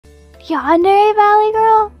Yandere Valley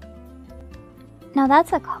girl? No,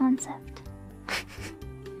 that's a concept.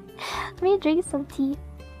 Let me drink some tea.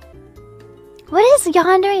 What is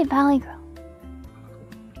Yandere Valley girl?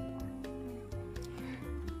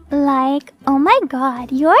 Like, oh my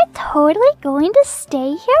god, you are totally going to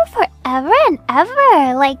stay here forever and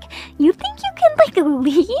ever. Like, you think you can, like,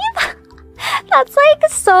 leave? That's, like,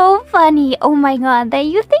 so funny. Oh my god, that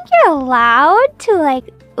you think you're allowed to,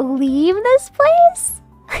 like, leave this place?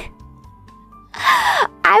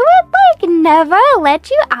 I would, like, never let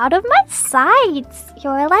you out of my sights.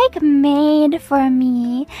 You're, like, made for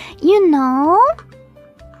me, you know?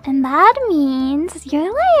 And that means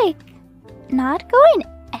you're, like, not going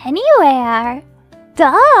anywhere.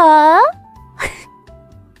 Duh!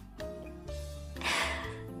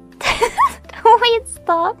 Wait,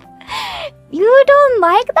 stop. You don't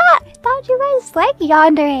like that? I thought you guys like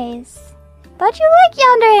yanderes. Thought you like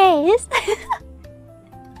yanderes.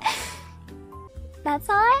 That's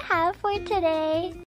all I have for today.